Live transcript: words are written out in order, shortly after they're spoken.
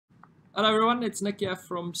Hello everyone, it's Nick here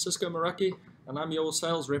from Cisco Meraki, and I'm your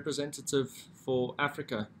sales representative for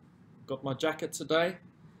Africa. Got my jacket today.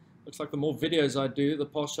 Looks like the more videos I do, the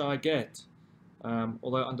posher I get.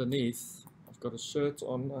 Although underneath, I've got a shirt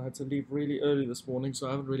on. I had to leave really early this morning, so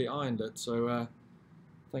I haven't really ironed it. So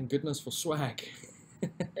thank goodness for swag.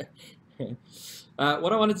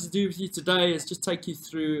 What I wanted to do with you today is just take you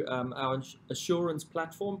through our assurance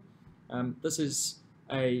platform. This is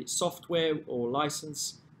a software or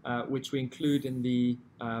license which we include in the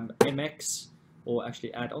MX, or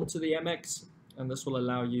actually add onto the MX, and this will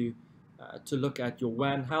allow you to look at your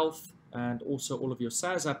WAN Health and also all of your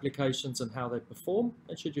SaaS applications and how they perform.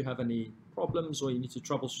 And should you have any problems or you need to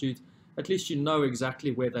troubleshoot, at least you know exactly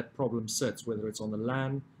where that problem sits, whether it's on the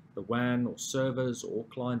LAN, the WAN, or servers, or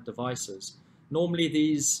client devices. Normally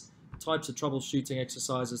these types of troubleshooting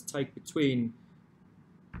exercises take between,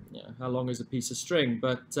 how long is a piece of string,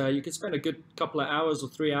 but you can spend a good couple of hours or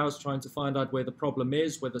 3 hours trying to find out where the problem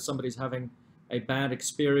is, whether somebody's having a bad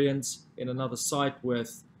experience in another site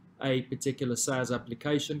with a particular SaaS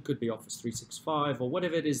application, could be Office 365 or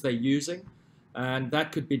whatever it is they're using, and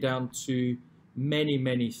that could be down to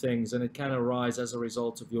many things, and it can arise as a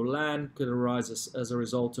result of your LAN, could arise as a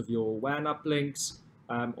result of your WAN uplinks,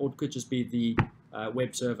 or it could just be the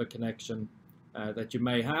web server connection that you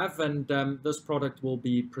may have. And this product will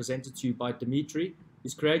be presented to you by Dimitri.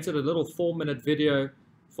 He's created a little 4-minute video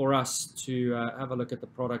for us to have a look at the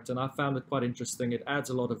product, and I found it quite interesting. It adds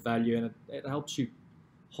a lot of value, and it helps you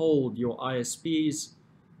hold your ISPs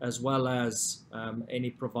as well as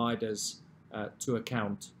any providers to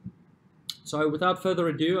account. So without further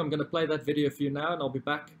ado, I'm going to play that video for you now, and I'll be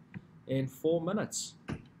back in 4 minutes.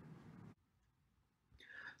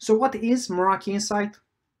 So what is Meraki Insight?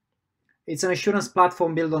 It's an assurance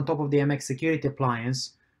platform built on top of the MX security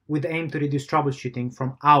appliance with the aim to reduce troubleshooting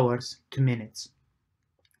from hours to minutes.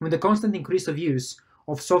 With the constant increase of use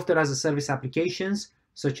of software as a service applications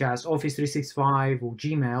such as Office 365 or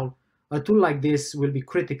Gmail, a tool like this will be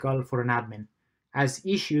critical for an admin, as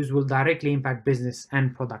issues will directly impact business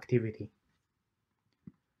and productivity.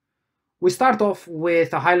 We start off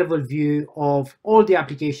with a high-level view of all the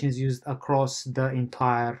applications used across the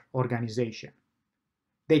entire organization.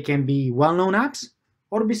 They can be well-known apps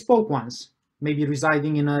or bespoke ones, maybe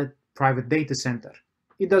residing in a private data center.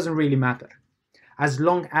 It doesn't really matter. As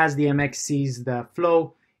long as the MX sees the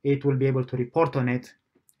flow, it will be able to report on it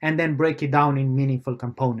and then break it down in meaningful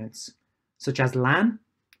components, such as LAN,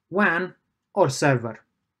 WAN, or server.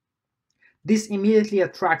 This immediately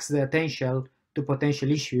attracts the attention to potential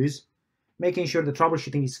issues, making sure the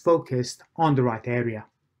troubleshooting is focused on the right area.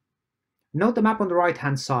 Note the map on the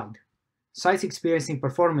right-hand side. Sites experiencing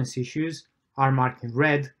performance issues are marked in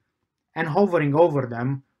red, and hovering over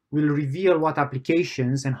them will reveal what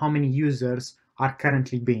applications and how many users are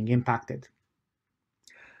currently being impacted.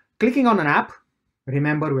 Clicking on an app,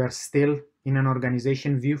 remember we are still in an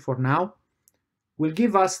organization view for now, will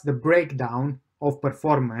give us the breakdown of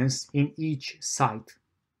performance in each site.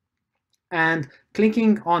 And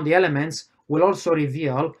clicking on the elements will also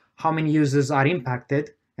reveal how many users are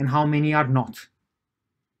impacted and how many are not.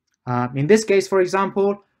 In this case, for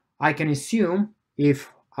example, I can assume if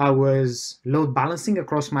I was load balancing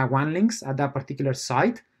across my WAN links at that particular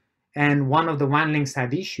site and one of the WAN links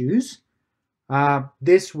had issues,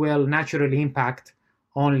 this will naturally impact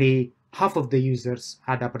only half of the users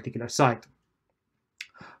at that particular site.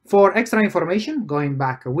 For extra information, going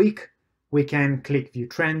back a week, we can click View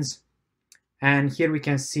Trends, and here we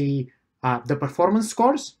can see the performance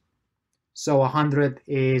scores. So 100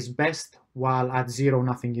 is best, while at 0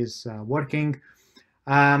 nothing is working.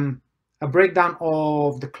 A breakdown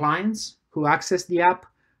of the clients who access the app,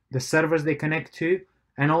 the servers they connect to,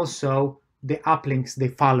 and also the uplinks they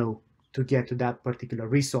follow to get to that particular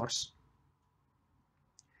resource.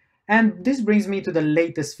 And this brings me to the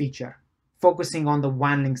latest feature, focusing on the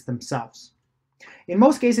WAN links themselves. In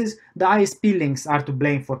most cases, the ISP links are to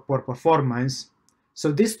blame for poor performance,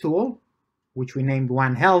 so this tool, which we named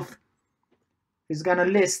WAN Health, is going to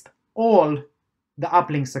list all the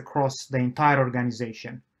uplinks across the entire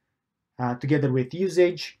organization, together with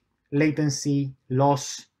usage, latency,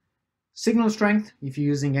 loss, signal strength, if you're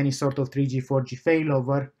using any sort of 3G, 4G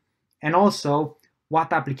failover, and also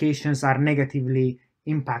what applications are negatively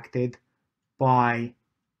impacted by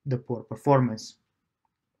the poor performance.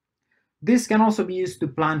 This can also be used to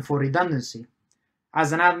plan for redundancy,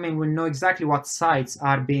 as an admin will know exactly what sites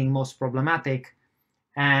are being most problematic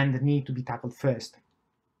and need to be tackled first.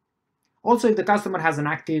 Also, if the customer has an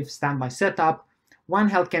active standby setup, WAN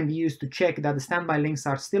Health can be used to check that the standby links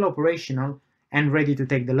are still operational and ready to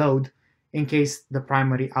take the load in case the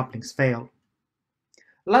primary uplinks fail.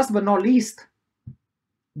 Last but not least,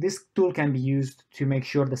 this tool can be used to make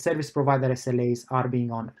sure the service provider SLAs are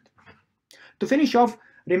being honored. To finish off,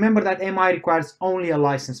 remember that MI requires only a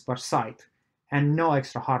license per site and no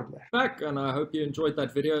extra hardware. Back, and I hope you enjoyed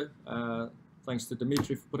that video. Thanks to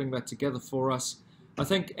Dimitri for putting that together for us. I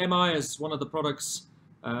think MI is one of the products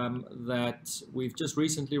that we've just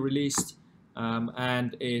recently released,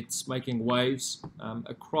 and it's making waves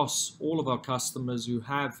across all of our customers who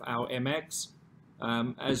have our MX.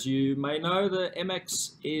 As you may know, the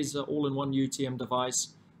MX is an all-in-one UTM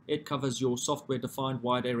device. It covers your software-defined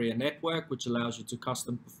wide area network, which allows you to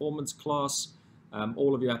custom performance class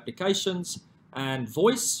all of your applications, and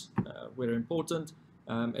voice, very important.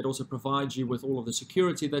 It also provides you with all of the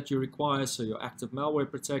security that you require, so your active malware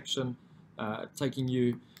protection, taking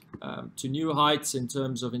you to new heights in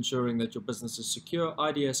terms of ensuring that your business is secure,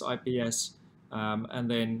 IDS, IPS, and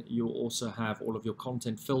then you'll also have all of your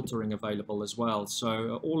content filtering available as well.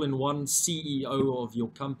 So all-in-one CEO of your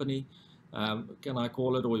company, can I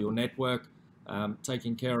call it, or your network,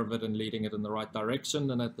 taking care of it and leading it in the right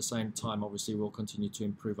direction. And at the same time, obviously, we'll continue to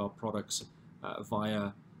improve our products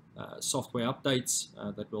via software updates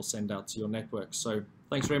that we'll send out to your network. So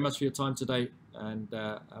thanks very much for your time today, and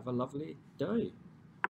have a lovely day.